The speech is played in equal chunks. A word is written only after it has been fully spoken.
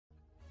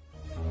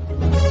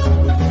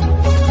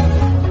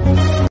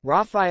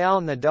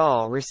Rafael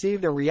Nadal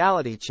received a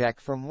reality check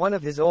from one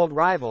of his old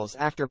rivals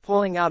after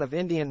pulling out of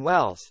Indian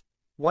Wells.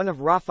 One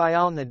of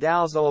Rafael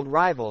Nadal's old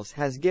rivals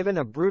has given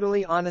a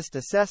brutally honest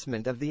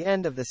assessment of the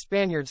end of the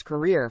Spaniard's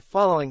career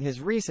following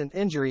his recent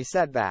injury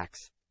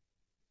setbacks.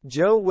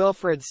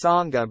 Jo-Wilfried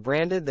Tsonga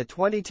branded the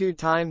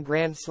 22-time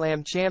Grand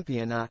Slam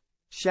champion a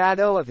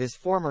shadow of his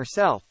former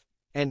self,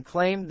 and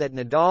claimed that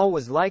Nadal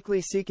was likely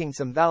seeking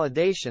some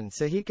validation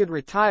so he could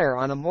retire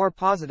on a more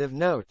positive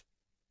note.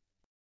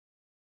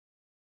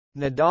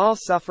 Nadal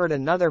suffered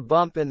another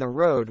bump in the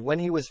road when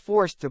he was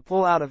forced to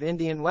pull out of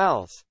Indian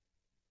Wells.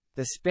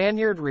 The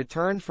Spaniard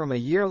returned from a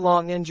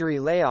year-long injury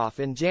layoff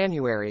in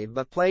January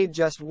but played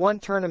just one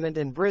tournament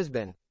in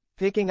Brisbane,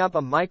 picking up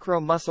a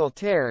micro-muscle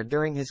tear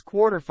during his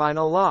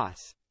quarterfinal loss.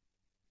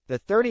 The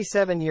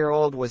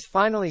 37-year-old was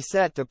finally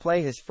set to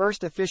play his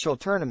first official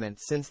tournament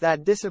since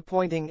that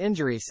disappointing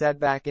injury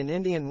setback in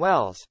Indian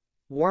Wells,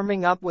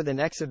 warming up with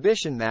an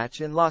exhibition match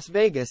in Las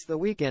Vegas the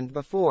weekend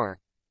before.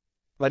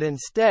 But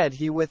instead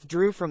he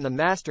withdrew from the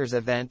Masters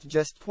event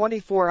just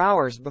 24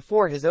 hours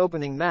before his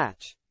opening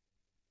match.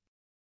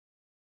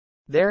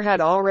 There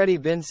had already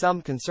been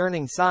some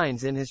concerning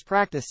signs in his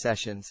practice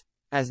sessions,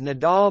 as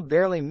Nadal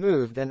barely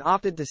moved and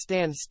opted to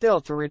stand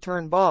still to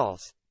return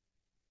balls.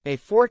 A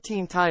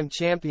 14-time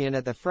champion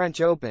at the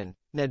French Open,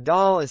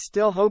 Nadal is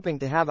still hoping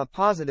to have a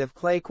positive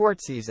clay court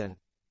season.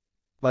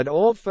 But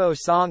old foe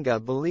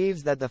Tsonga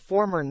believes that the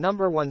former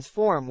number one's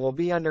form will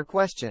be under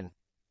question.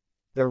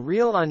 The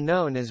real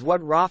unknown is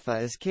what Rafa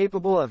is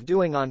capable of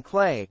doing on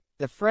clay,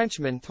 the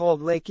Frenchman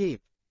told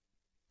L'Équipe.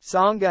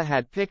 Tsonga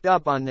had picked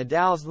up on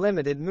Nadal's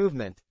limited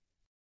movement,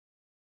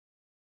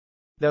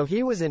 though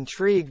he was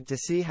intrigued to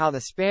see how the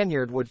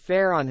Spaniard would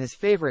fare on his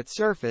favorite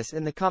surface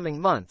in the coming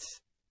months.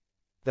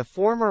 The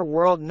former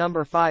world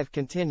number 5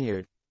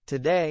 continued,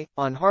 "Today,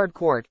 on hard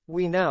court,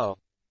 we know.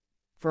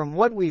 From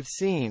what we've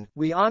seen,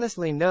 we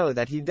honestly know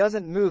that he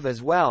doesn't move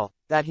as well,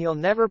 that he'll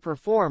never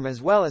perform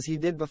as well as he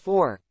did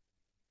before.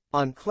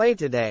 On clay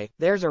today,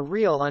 there's a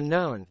real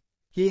unknown.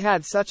 He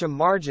had such a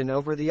margin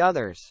over the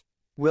others.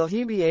 Will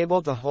he be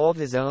able to hold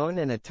his own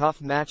in a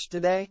tough match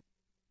today?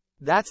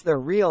 That's the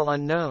real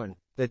unknown."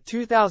 The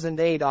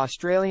 2008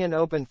 Australian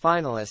Open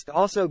finalist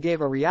also gave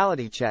a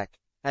reality check,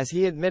 as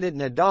he admitted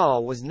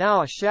Nadal was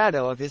now a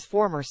shadow of his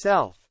former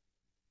self.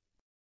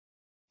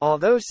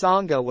 Although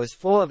Tsonga was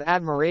full of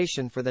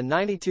admiration for the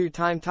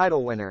 92-time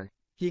title winner,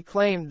 he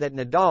claimed that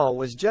Nadal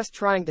was just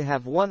trying to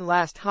have one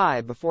last high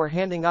before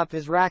handing up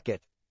his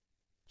racket.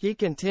 He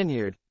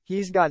continued,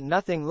 "He's got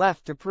nothing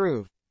left to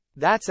prove.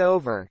 That's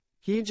over.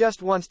 He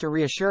just wants to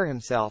reassure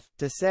himself,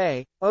 to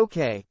say,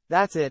 okay,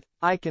 that's it,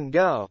 I can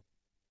go.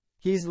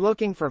 He's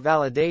looking for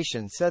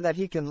validation so that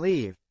he can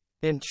leave.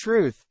 In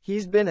truth,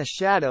 he's been a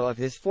shadow of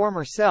his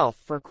former self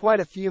for quite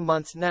a few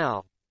months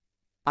now.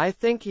 I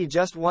think he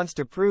just wants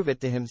to prove it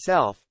to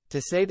himself,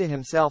 to say to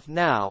himself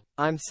now,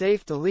 I'm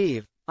safe to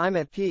leave, I'm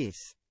at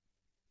peace."